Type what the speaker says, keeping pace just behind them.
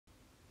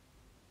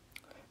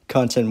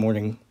Content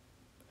warning.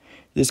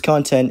 This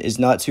content is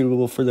not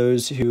suitable for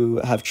those who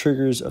have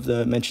triggers of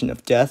the mention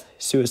of death,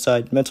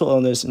 suicide, mental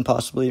illness, and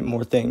possibly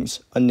more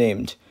things,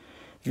 unnamed.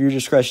 Viewer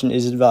discretion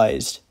is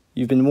advised.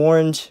 You've been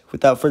warned.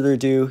 Without further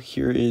ado,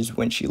 here is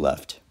When She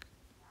Left.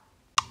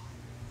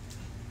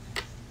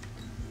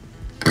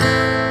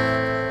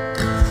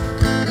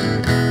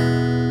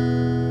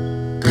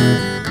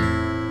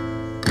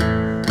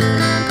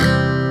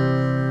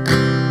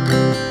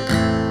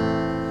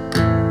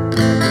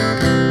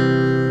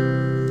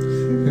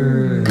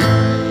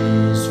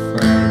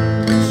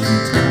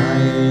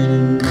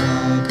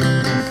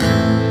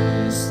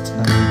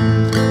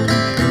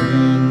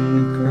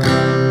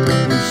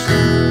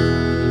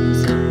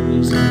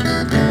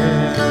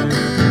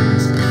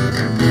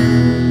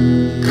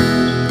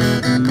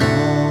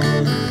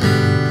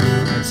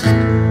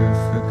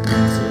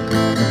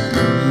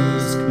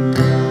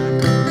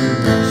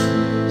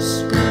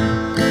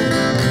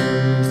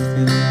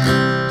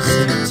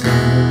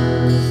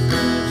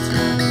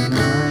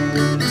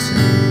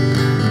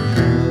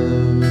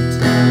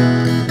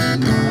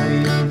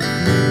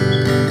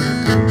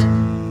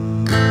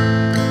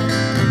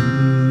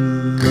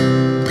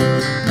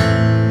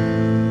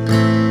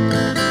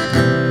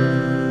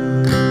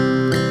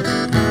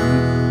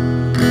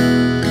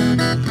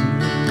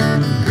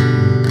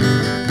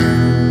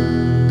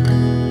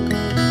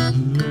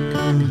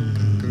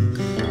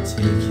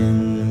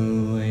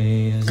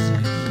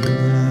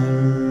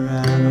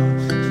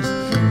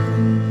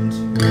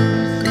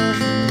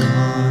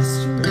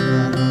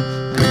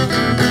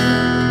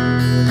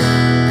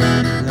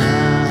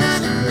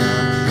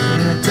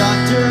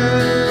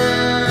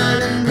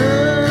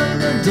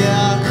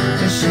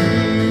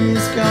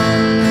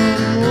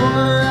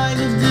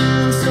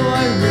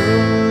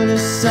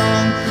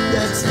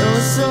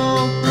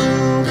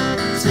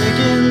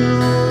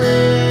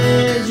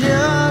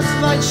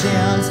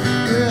 Chance,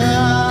 we're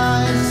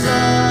at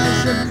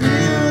such a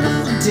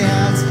beautiful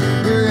dance.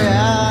 We're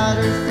at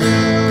her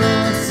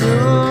funeral, so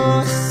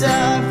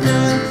sad,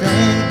 feeling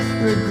pain,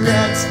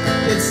 regrets.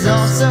 It's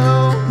all so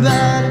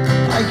bad,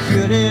 I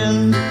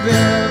couldn't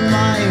bear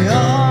my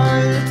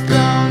heart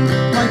down.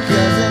 My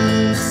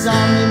cousin saw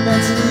me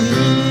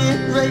mentally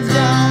break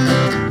down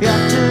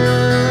after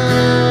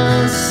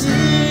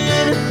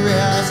seeing her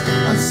grass.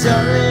 I'm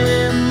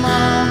sorry,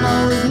 Mom, I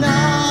was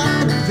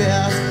not the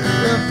best.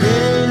 The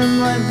pain in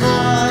my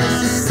voice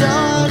is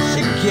such a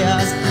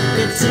gas.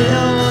 It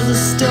tells a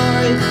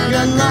story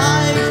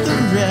unlike the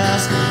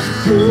rest.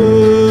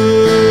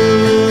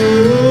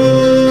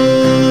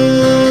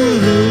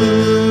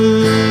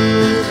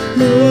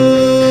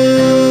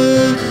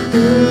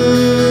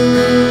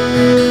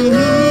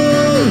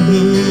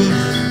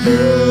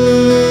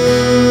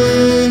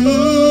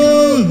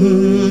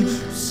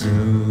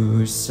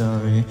 So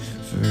sorry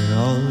for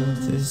all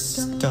of this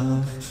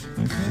stuff.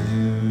 My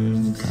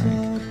feels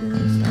like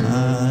I'm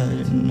not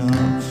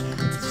enough.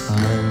 It's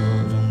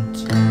piled on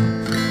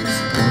top. It's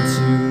all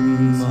too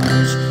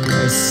much.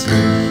 I sit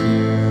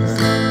here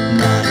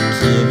not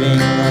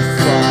giving a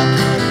fuck.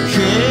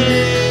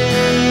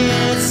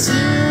 It's too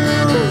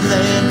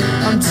late.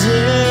 I'm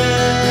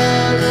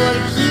dead. What a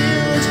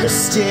huge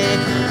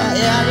mistake. I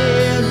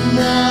added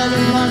more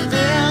than my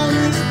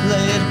family's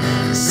plate.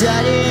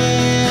 Sat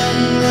in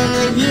when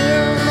they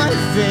hear my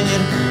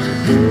fate.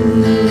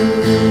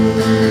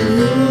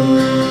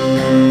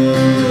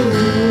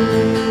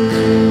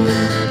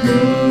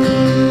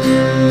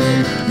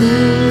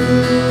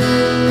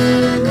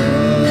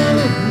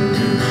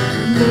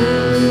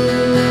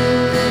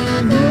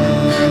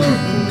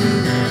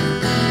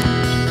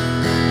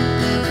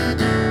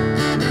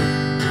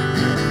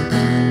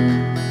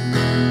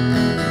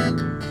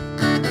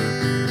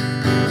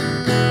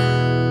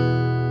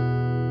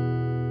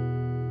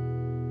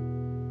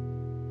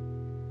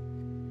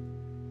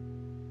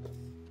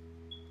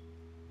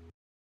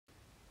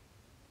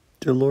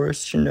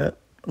 Dolores Jeanette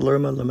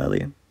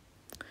Lomeli.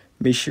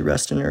 May she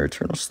rest in her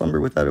eternal slumber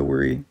without a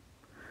worry,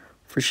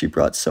 for she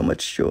brought so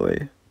much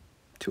joy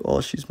to all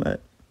she's met.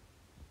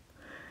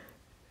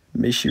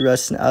 May she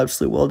rest in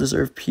absolute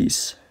well-deserved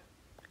peace.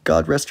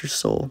 God rest her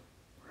soul.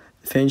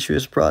 The pain she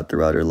has brought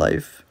throughout her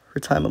life,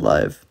 her time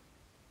alive,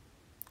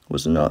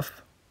 was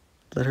enough.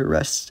 Let her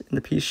rest in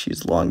the peace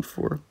she's longed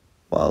for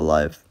while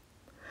alive.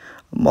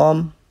 A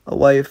mom, a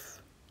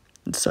wife,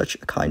 and such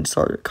a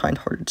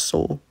kind-hearted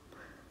soul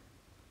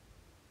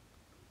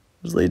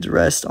was laid to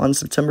rest on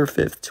September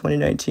 5th,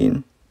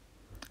 2019.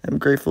 I'm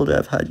grateful to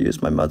have had you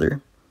as my mother,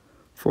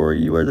 for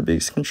you are the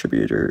biggest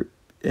contributor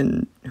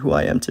in who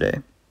I am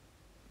today.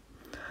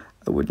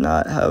 I would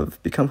not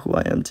have become who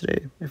I am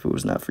today if it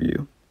was not for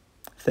you.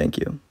 Thank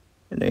you,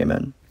 and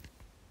amen.